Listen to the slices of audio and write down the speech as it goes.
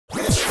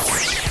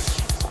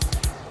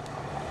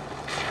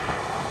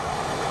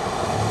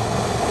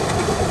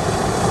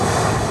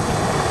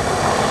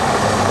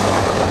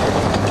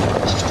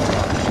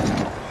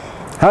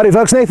Howdy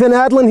folks, Nathan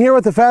Adlin here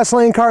with the Fast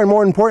Lane Car and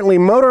more importantly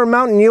Motor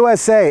Mountain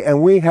USA,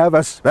 and we have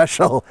a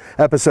special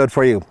episode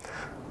for you.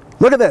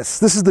 Look at this.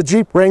 This is the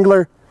Jeep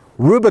Wrangler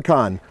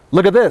Rubicon.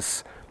 Look at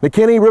this.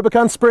 McKinney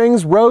Rubicon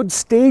Springs Road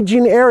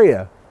Staging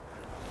Area.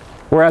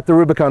 We're at the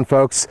Rubicon,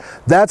 folks.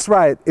 That's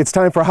right, it's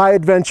time for high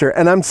adventure,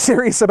 and I'm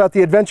serious about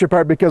the adventure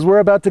part because we're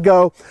about to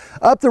go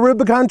up the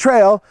Rubicon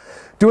Trail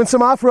doing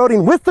some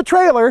off-roading with the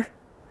trailer,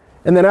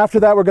 and then after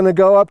that we're going to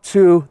go up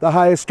to the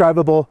highest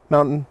drivable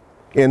mountain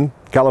in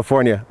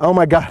California. Oh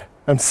my God,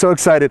 I'm so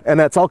excited, and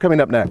that's all coming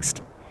up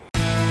next.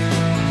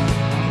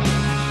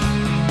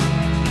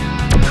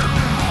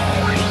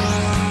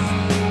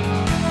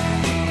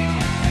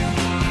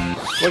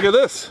 Look at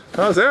this.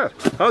 How's that?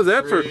 How's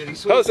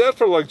that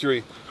for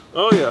luxury?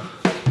 Oh yeah.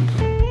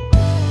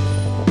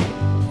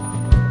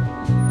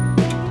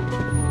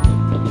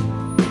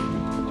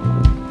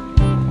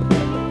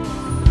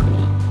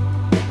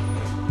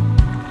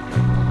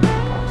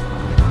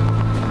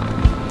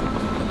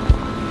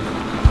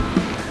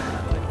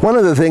 One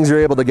of the things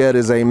you're able to get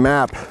is a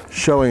map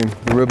showing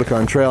the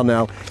Rubicon Trail.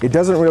 Now, it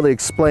doesn't really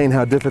explain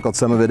how difficult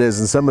some of it is,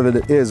 and some of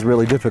it is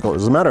really difficult.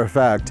 As a matter of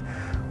fact,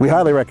 we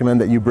highly recommend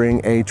that you bring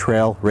a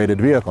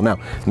trail-rated vehicle. Now,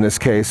 in this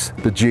case,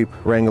 the Jeep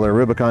Wrangler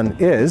Rubicon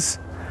is,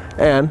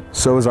 and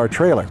so is our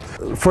trailer.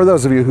 For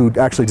those of you who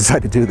actually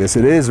decide to do this,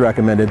 it is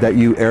recommended that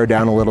you air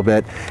down a little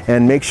bit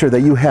and make sure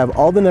that you have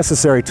all the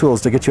necessary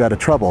tools to get you out of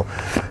trouble.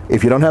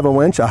 If you don't have a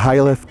winch, a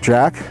high-lift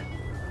jack,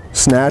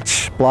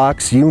 snatch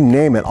blocks, you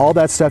name it, all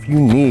that stuff you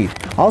need.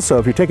 Also,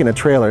 if you're taking a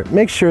trailer,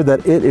 make sure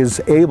that it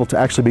is able to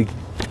actually be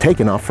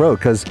taken off-road,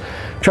 because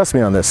trust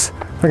me on this, there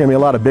are going to be a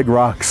lot of big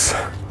rocks.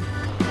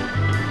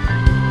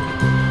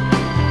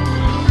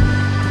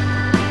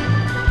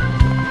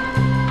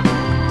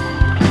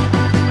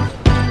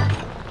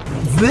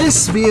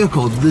 This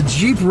vehicle, the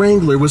Jeep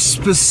Wrangler, was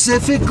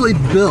specifically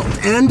built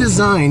and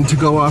designed to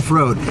go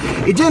off-road.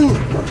 It didn't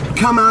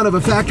come out of a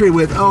factory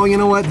with, oh, you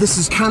know what, this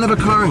is kind of a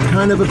car and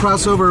kind of a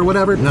crossover or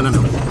whatever. No, no,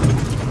 no.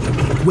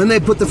 When they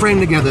put the frame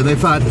together, they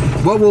thought,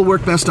 what will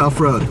work best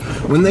off-road?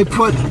 When they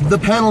put the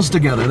panels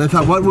together, they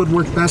thought, what would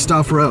work best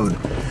off-road?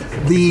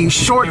 The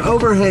short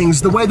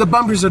overhangs, the way the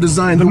bumpers are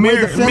designed, the way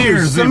the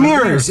fenders, the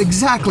mirrors,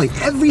 exactly.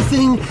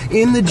 Everything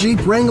in the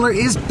Jeep Wrangler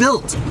is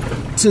built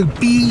to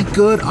be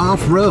good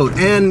off-road.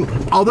 And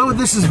although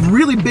this is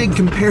really big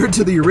compared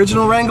to the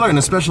original Wrangler, and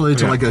especially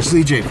to like a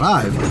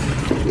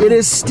CJ5, it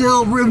is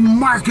still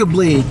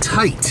remarkably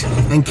tight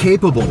and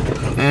capable.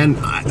 And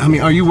I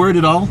mean, are you worried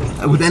at all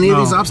with any of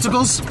these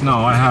obstacles? No,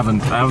 I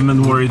haven't. I haven't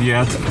been worried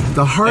yet.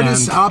 The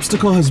hardest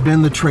obstacle has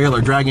been the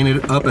trailer, dragging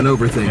it up and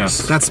over things.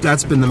 Yes.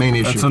 That's been the main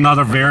issue. It's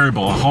another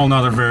variable, a whole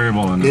nother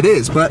variable. It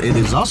is, but it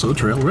is also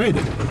trail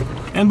rated.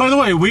 And by the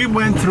way, we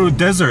went through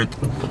desert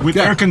with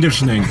air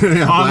conditioning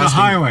on the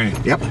highway.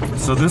 Yep.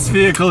 So this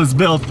vehicle is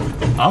built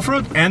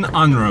off-road and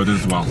on-road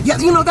as well. Yeah,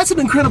 you know, that's an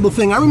incredible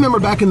thing. I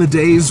remember back in the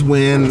days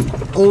when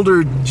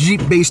older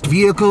Jeep-based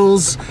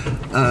vehicles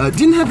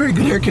didn't have very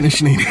good air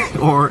conditioning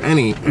or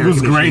any air conditioning. It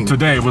was great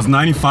today. It was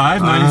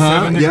 95,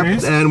 97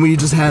 degrees. Yep, and we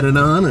just had it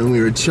on and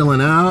we were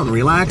chilling out and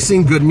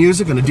relaxing, good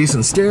music and a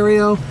decent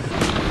stereo.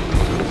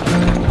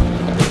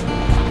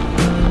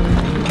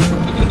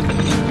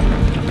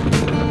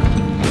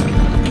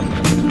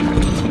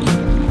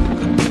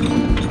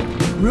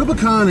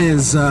 Rubicon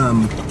is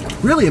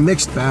really a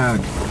mixed bag,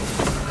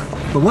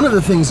 but one of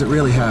the things it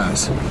really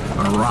has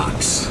are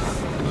rocks.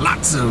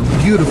 Lots of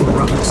beautiful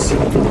rocks.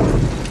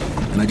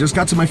 And I just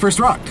got to my first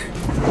rock.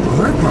 The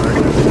hard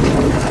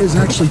part is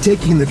actually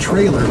taking the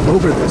trailer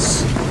over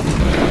this.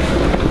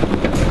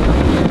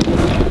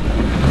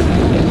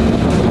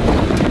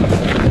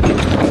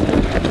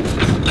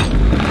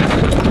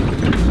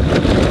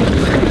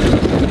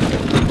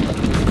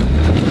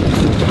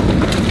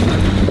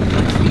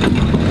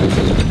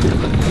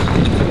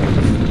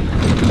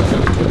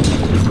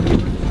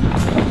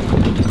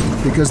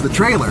 Because the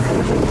trailer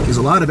is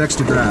a lot of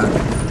extra drag,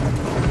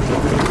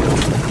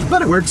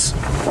 but it works,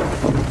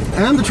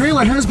 and the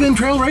trailer has been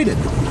trail rated.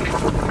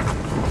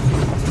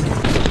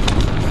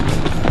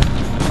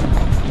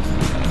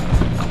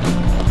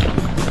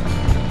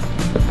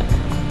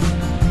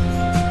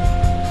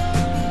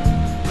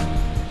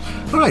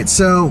 All right,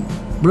 so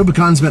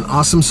Rubicon's been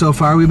awesome so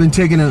far. We've been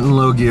taking it in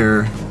low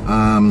gear.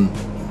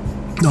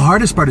 The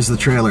hardest part is the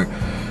trailer.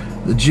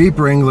 The Jeep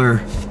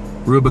Wrangler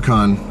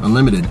Rubicon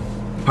Unlimited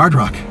Hard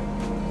Rock.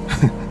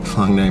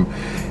 Long name.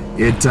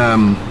 It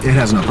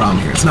has no problem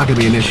here. It's not going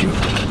to be an issue,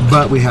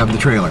 but we have the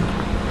trailer.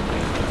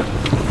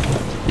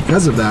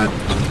 Because of that,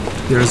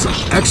 there's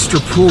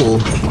extra pull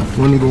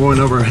when going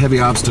over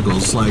heavy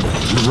obstacles like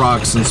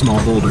rocks and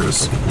small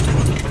boulders.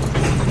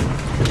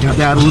 You have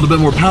to add a little bit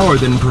more power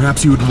than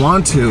perhaps you would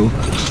want to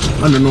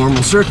under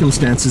normal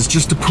circumstances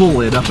just to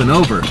pull it up and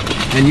over.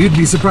 And you'd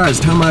be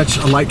surprised how much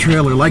a light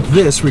trailer like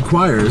this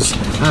requires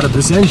out of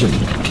this engine.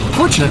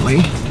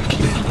 Fortunately,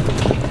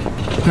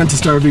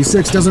 Pentastar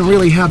V6 doesn't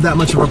really have that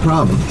much of a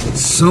problem.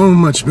 It's so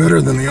much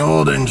better than the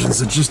old engines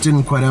that just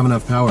didn't quite have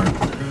enough power.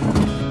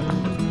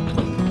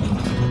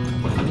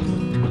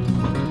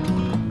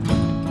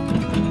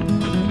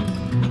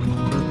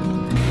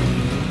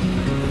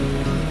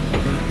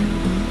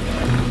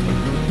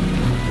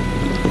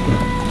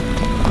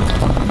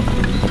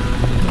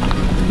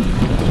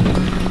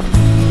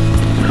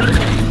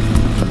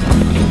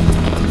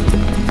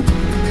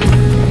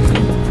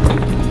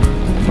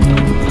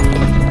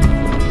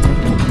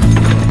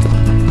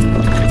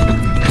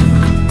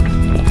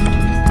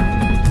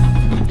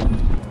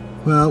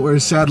 we're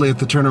sadly at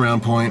the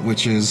turnaround point,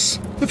 which is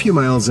a few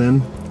miles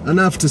in.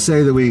 Enough to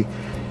say that we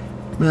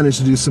managed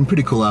to do some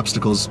pretty cool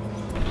obstacles.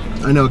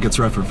 I know it gets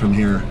rougher from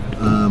here,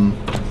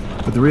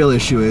 but the real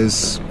issue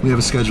is we have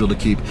a schedule to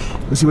keep.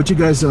 And see, what you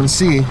guys don't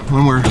see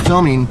when we're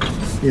filming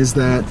is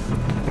that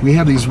we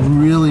have these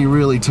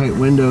really tight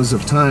windows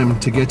of time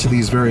to get to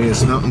these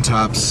various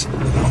mountaintops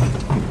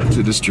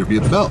to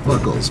distribute belt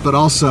buckles, but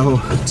also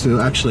to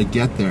actually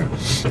get there.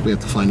 We have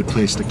to find a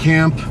place to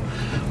camp,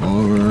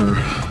 or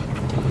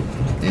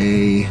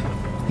a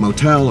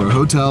motel or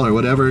hotel or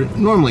whatever,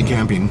 normally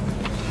camping.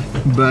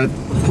 But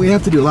we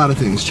have to do a lot of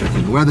things,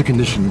 checking weather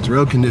conditions,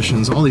 road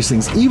conditions, all these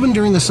things. Even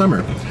during the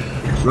summer,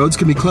 roads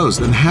can be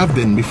closed and have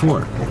been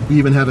before. We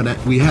even had an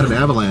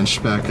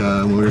avalanche back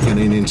when we were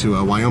getting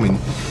into Wyoming.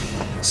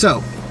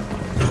 So,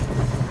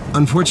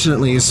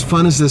 unfortunately, as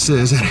fun as this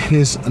is, and it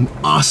is an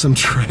awesome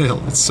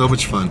trail, it's so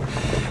much fun,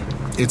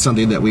 it's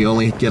something that we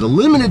only get a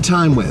limited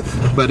time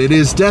with, but it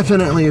is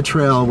definitely a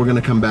trail we're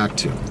gonna come back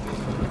to.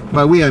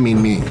 By we, I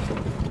mean me.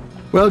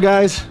 Well,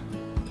 guys,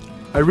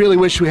 I really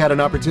wish we had an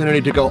opportunity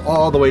to go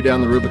all the way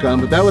down the Rubicon,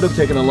 but that would have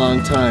taken a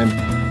long time.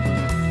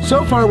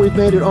 So far, we've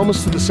made it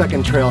almost to the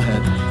second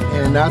trailhead,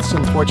 and that's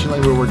unfortunately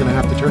where we're gonna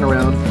have to turn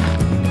around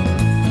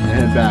and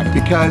head back,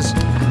 because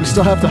we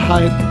still have to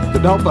hide the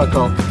belt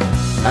buckle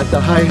at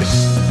the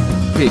highest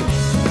peak,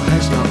 the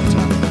highest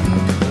mountaintop.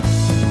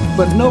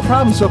 But no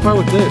problem so far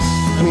with this.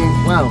 I mean,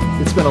 wow,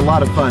 it's been a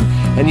lot of fun.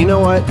 And you know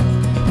what?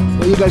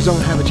 What you guys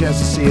don't have a chance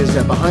to see is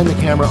that behind the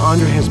camera,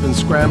 Andre has been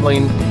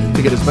scrambling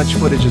to get as much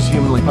footage as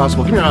humanly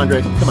possible. Come here,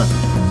 Andre, come on.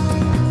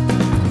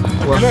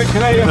 Well,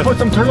 can I put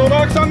some turtle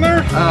wax on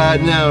there?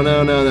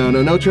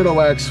 No turtle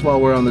wax while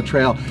we're on the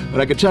trail.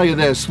 But I can tell you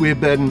this, we've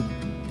been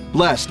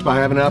blessed by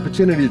having an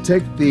opportunity to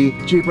take the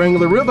Jeep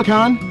Wrangler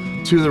Rubicon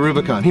to the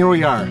Rubicon. Here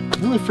we are.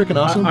 Isn't that freaking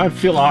awesome? I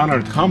feel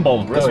honored, humble,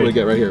 really. That's what we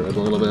get right here with a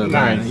little bit of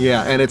nice.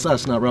 Yeah, and it's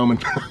us, not Roman.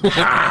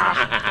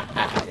 Yeah.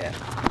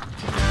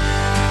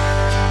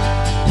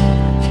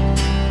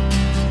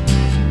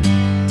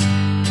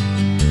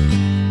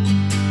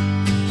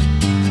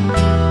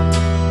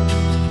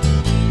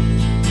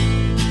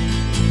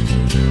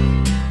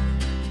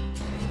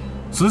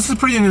 So this is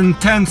pretty an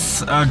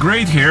intense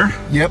grade here.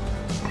 Yep.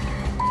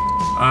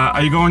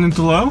 Are you going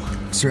into low?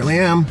 Certainly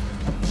am.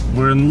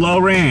 We're in low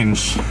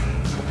range.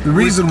 The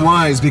reason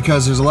why is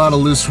because there's a lot of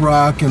loose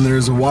rock and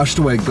there's a washed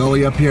away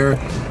gully up here.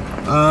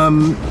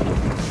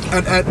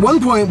 At one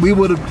point we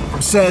would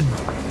have said,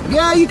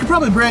 yeah, you could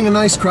probably bring a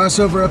nice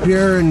crossover up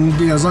here, and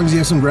you know, as long as you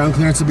have some ground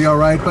clearance, it'll be all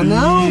right. But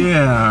now,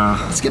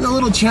 yeah, it's getting a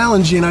little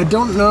challenging. I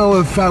don't know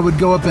if I would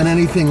go up in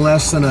anything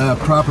less than a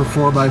proper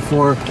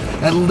 4x4.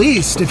 At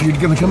least, if you're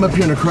going to come up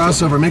here in a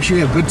crossover, make sure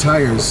you have good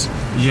tires.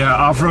 Yeah,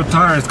 off-road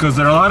tires, because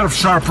there are a lot of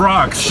sharp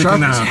rocks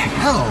sticking out. Sharp as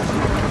hell.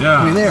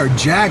 Yeah. I mean, they are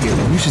jagged.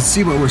 You should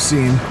see what we're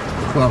seeing.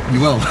 Well, you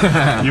will.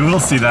 You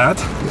will see that.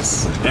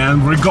 Yes.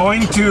 And we're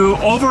going to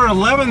over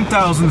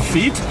 11,000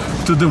 feet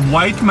to the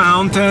White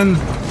Mountain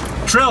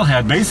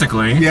trailhead,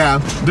 basically. Yeah.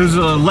 There's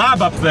a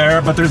lab up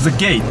there, but there's a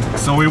gate.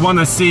 So we want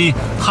to see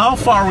how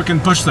far we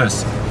can push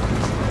this.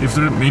 If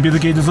there, maybe the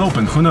gate is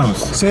open, who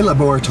knows? Say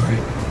laboratory.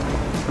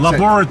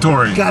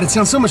 Laboratory. God, it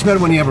sounds so much better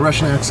when you have a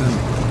Russian accent.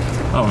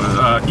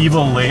 Oh,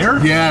 evil lair?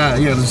 Yeah,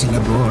 there's a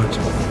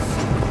laboratory.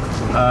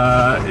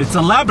 It's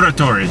a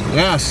laboratory.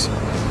 Yes,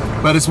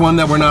 but it's one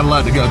that we're not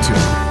allowed to go to.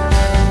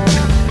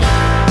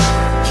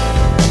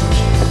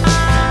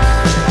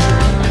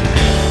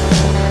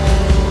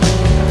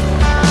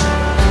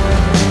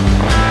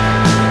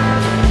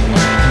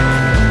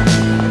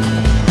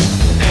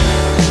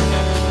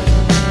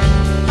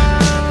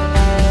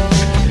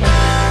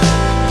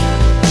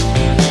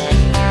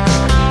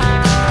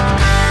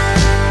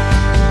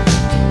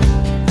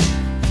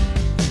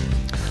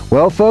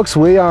 Well, folks,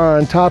 we are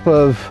on top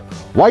of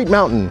White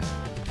Mountain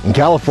in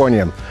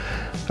California.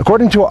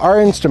 According to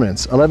our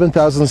instruments,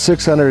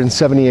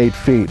 11,678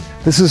 feet.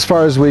 This is as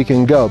far as we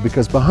can go,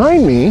 because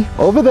behind me,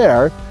 over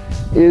there,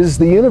 is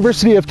the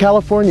University of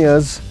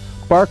California's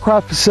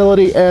Barcroft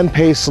facility and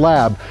PACE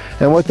lab.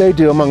 And what they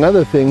do, among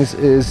other things,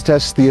 is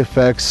test the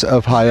effects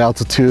of high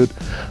altitude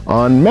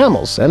on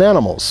mammals and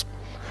animals.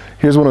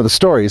 Here's one of the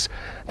stories.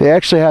 They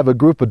actually have a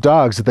group of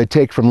dogs that they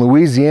take from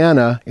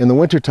Louisiana in the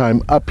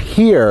wintertime up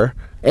here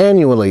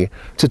annually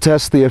to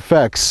test the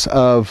effects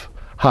of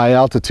high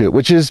altitude,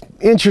 which is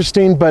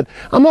interesting, but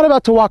I'm not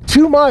about to walk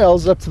 2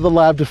 miles up to the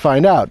lab to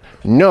find out.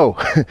 No,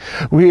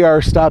 we are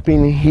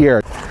stopping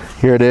here.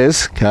 Here it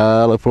is,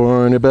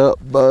 California belt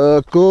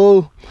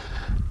buckle.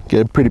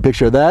 Get a pretty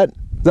picture of that.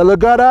 Does that look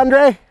good,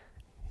 Andre?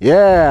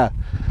 Yeah.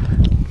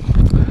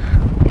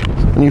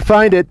 When you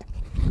find it,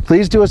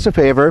 please do us a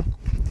favor.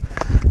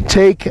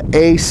 Take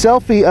a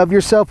selfie of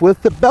yourself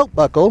with the belt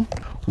buckle.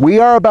 We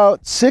are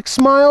about 6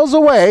 miles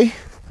away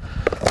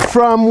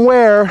from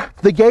where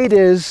the gate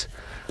is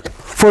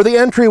for the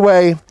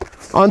entryway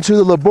onto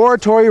the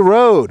laboratory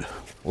road.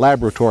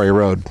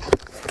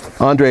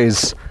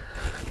 Andre's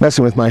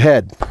messing with my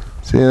head.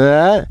 See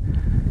that?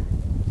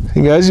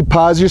 You guys, you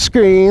pause your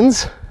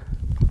screens.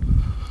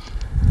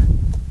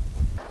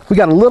 We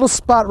got a little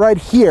spot right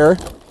here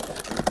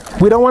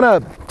We don't want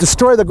to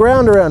destroy the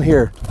ground around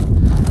here.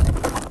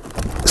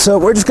 So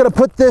we're just going to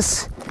put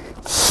this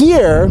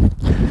here,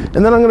 and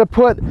then I'm going to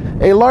put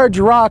a large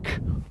rock.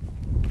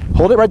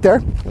 Hold it right there.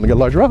 I'm going to get a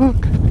large rock.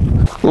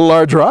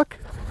 Large rock.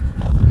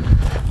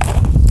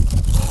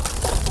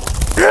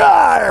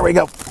 Ah, there we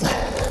go.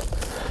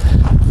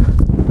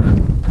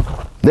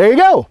 There you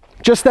go.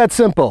 Just that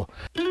simple.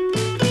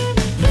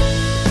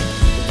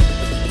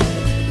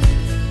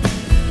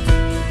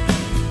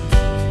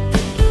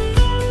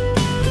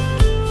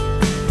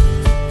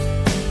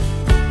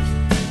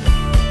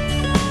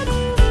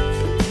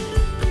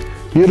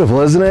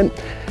 Beautiful, isn't it?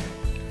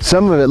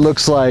 Some of it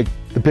looks like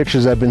the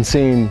pictures I've been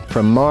seeing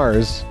from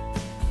Mars.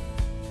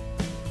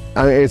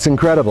 I mean, it's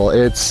incredible.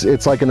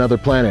 It's like another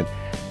planet.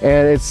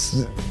 And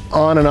it's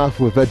on and off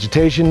with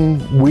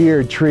vegetation,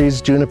 weird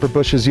trees, juniper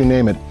bushes, you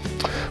name it.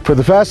 For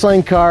the Fast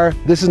Lane Car,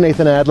 this is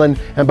Nathan Adlin,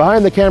 and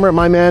behind the camera,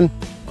 my man,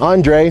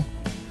 Andre.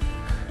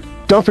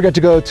 Don't forget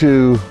to go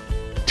to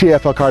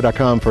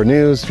tflcar.com for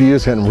news,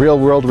 views, and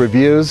real-world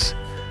reviews.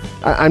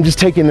 I'm just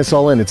taking this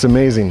all in. It's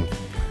amazing.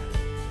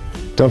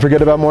 Don't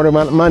forget about Motor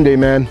Monday,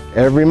 man.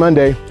 Every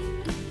Monday.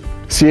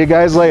 See you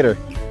guys later.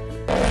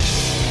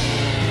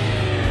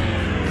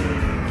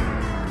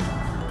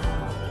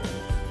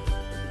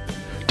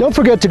 Don't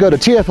forget to go to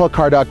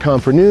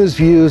tflcar.com for news,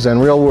 views,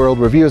 and real-world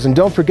reviews. And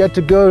don't forget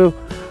to go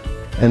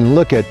and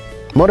look at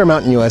Motor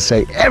Mountain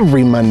USA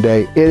every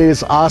Monday. It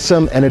is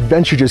awesome, and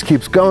adventure just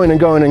keeps going and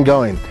going and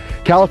going.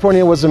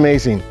 California was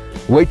amazing.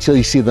 Wait till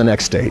you see the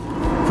next state.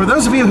 For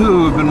those of you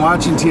who have been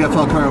watching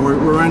TFL Car, we're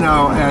right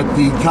now at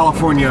the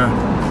California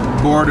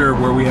border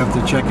where we have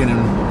to check in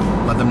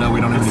and let them know we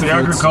don't have any fruits.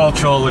 It's the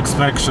agricultural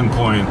inspection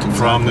point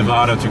from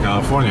Nevada to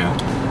California.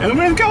 And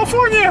we're in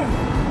California!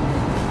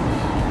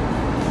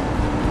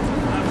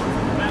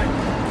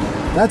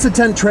 That's a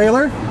tent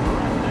trailer.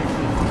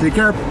 Take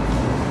care.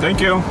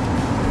 Thank you.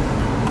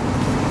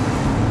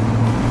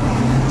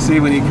 See,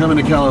 when you come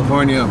into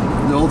California,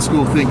 the old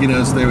school thinking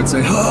is they would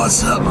say, "Oh,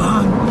 what's up,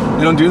 man?"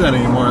 They don't do that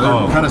anymore. They're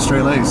kind of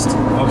straight-laced.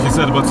 Oh, he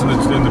said what's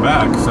in the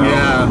back. So.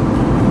 Yeah.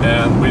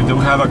 And we do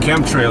have a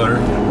camp trailer.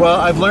 Well,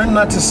 I've learned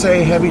not to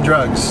say heavy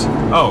drugs.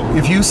 Oh.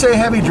 If you say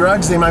heavy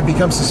drugs, they might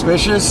become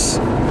suspicious.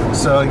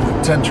 So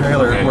tent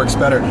trailer works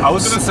better. I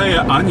was going to say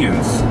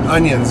onions.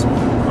 Onions.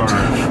 All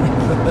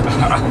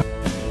right.